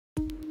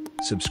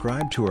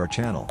Subscribe to our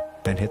channel,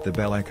 and hit the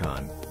bell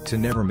icon, to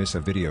never miss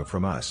a video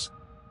from us.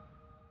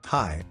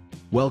 Hi.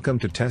 Welcome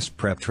to Test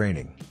Prep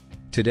Training.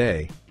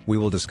 Today, we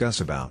will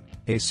discuss about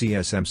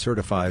ACSM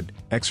Certified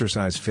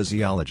Exercise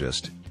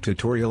Physiologist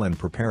Tutorial and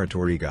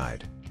Preparatory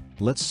Guide.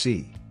 Let's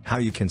see how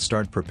you can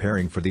start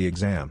preparing for the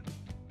exam.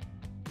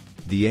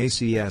 The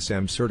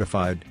ACSM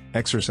Certified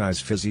Exercise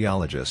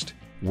Physiologist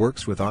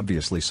works with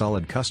obviously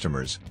solid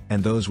customers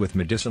and those with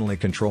medicinally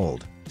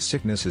controlled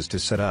sicknesses to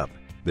set up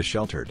the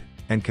sheltered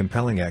and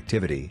compelling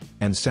activity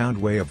and sound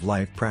way of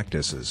life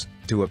practices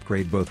to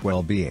upgrade both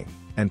well-being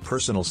and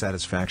personal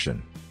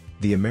satisfaction.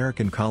 The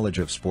American College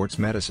of Sports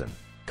Medicine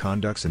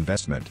conducts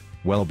investment,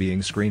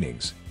 well-being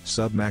screenings,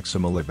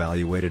 sub-maximal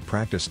evaluated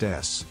practice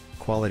tests,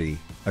 quality,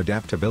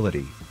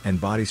 adaptability,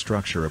 and body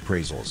structure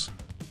appraisals.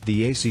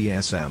 The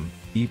ACSM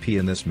EP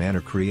in this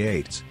manner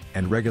creates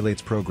and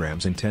regulates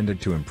programs intended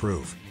to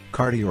improve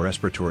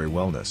cardiorespiratory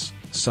wellness,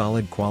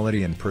 solid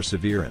quality and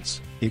perseverance,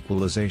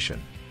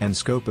 equalization, and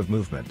scope of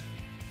movement.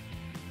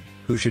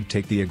 Who should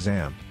take the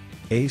exam?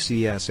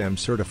 ACSM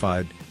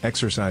certified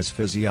exercise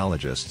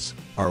physiologists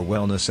are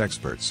wellness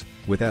experts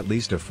with at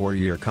least a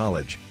 4-year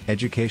college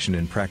education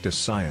in practice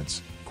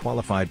science,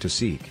 qualified to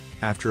seek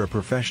after a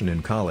profession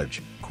in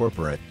college,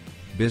 corporate,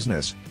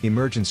 business,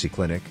 emergency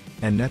clinic,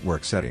 and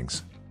network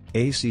settings.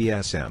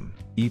 ACSM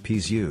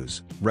EPs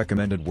use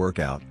recommended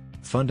workout,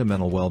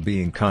 fundamental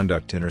well-being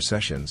conduct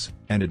intercessions,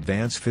 and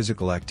advanced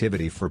physical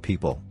activity for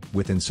people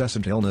with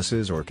incessant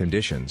illnesses or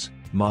conditions.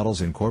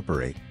 Models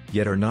incorporate,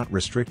 yet are not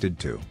restricted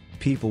to,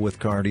 people with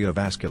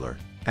cardiovascular,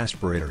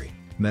 aspiratory,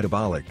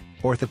 metabolic,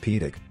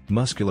 orthopedic,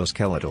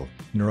 musculoskeletal,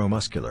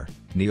 neuromuscular,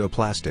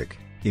 neoplastic,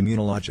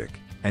 immunologic,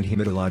 and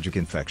hematologic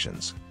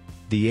infections.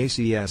 The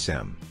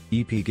ACSM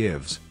EP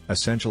gives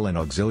essential and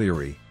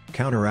auxiliary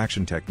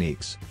counteraction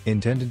techniques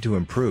intended to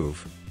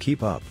improve,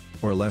 keep up,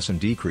 or lessen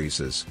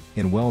decreases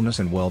in wellness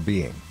and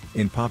well-being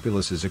in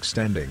populaces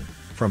extending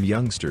from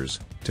youngsters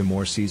to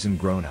more seasoned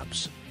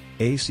grown-ups.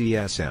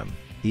 ACSM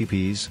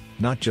EPs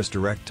not just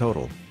direct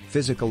total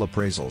physical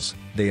appraisals,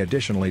 they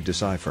additionally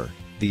decipher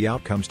the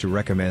outcomes to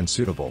recommend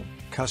suitable,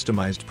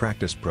 customized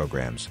practice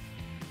programs.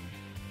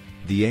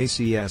 The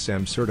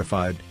ACSM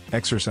Certified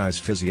Exercise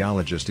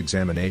Physiologist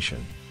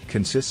examination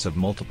consists of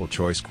multiple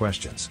choice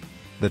questions.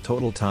 The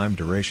total time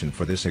duration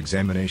for this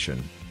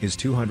examination is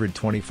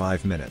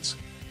 225 minutes.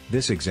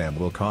 This exam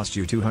will cost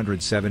you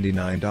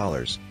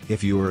 $279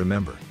 if you are a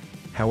member.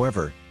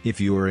 However,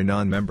 if you are a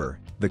non-member,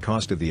 the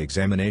cost of the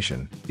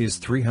examination is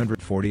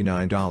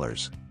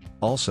 $349.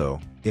 Also,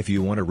 if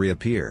you want to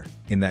reappear,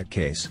 in that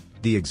case,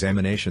 the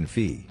examination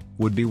fee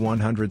would be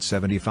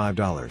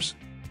 $175.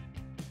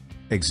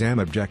 Exam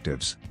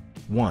objectives: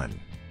 1.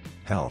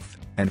 Health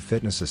and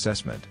fitness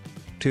assessment.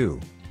 2.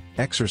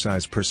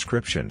 Exercise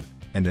prescription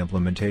and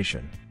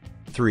implementation.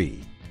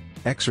 3.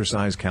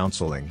 Exercise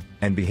counseling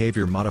and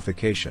behavior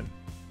modification.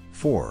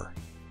 4.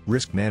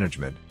 Risk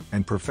management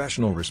and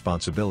professional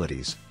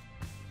responsibilities.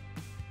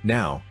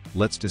 Now,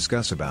 let's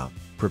discuss about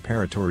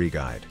Preparatory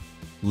Guide.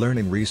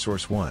 Learning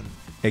Resource 1,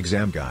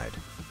 Exam Guide.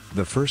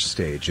 The first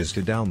stage is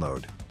to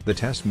download the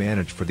test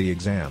managed for the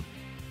exam.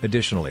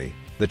 Additionally,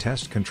 the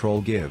test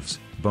control gives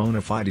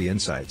bona fide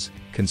insights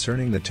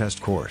concerning the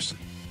test course.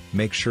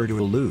 Make sure to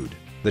elude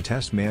the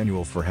test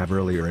manual for have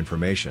earlier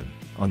information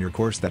on your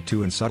course that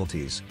too and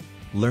subtleties.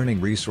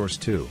 Learning Resource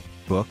 2,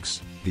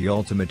 Books, the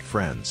Ultimate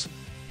Friends.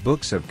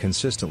 Books have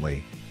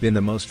consistently been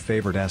the most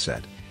favored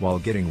asset while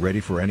getting ready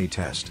for any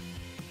test.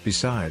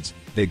 Besides,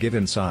 they give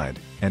inside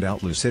and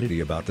out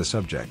lucidity about the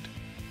subject.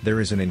 There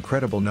is an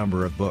incredible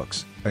number of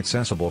books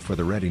accessible for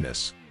the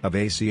readiness of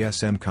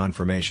ACSM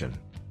confirmation.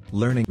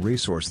 Learning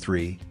Resource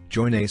 3,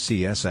 Join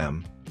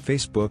ACSM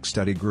Facebook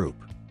Study Group.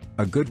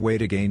 A good way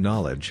to gain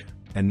knowledge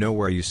and know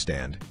where you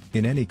stand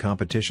in any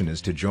competition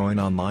is to join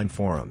online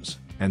forums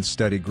and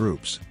study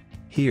groups.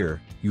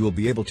 Here, you will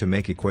be able to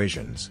make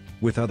equations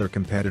with other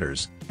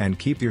competitors and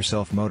keep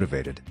yourself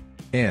motivated.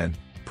 And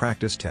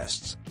practice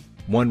tests.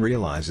 One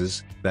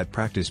realizes that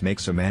practice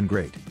makes a man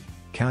great.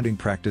 Counting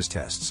practice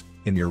tests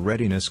in your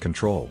readiness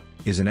control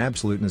is an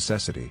absolute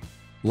necessity.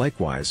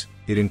 Likewise,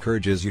 it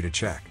encourages you to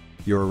check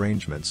your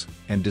arrangements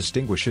and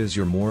distinguishes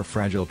your more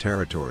fragile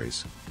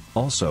territories.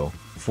 Also,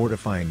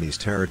 fortifying these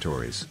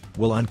territories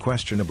will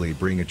unquestionably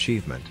bring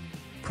achievement.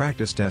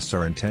 Practice tests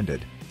are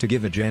intended to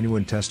give a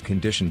genuine test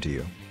condition to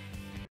you.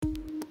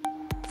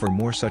 For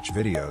more such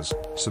videos,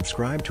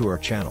 subscribe to our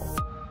channel.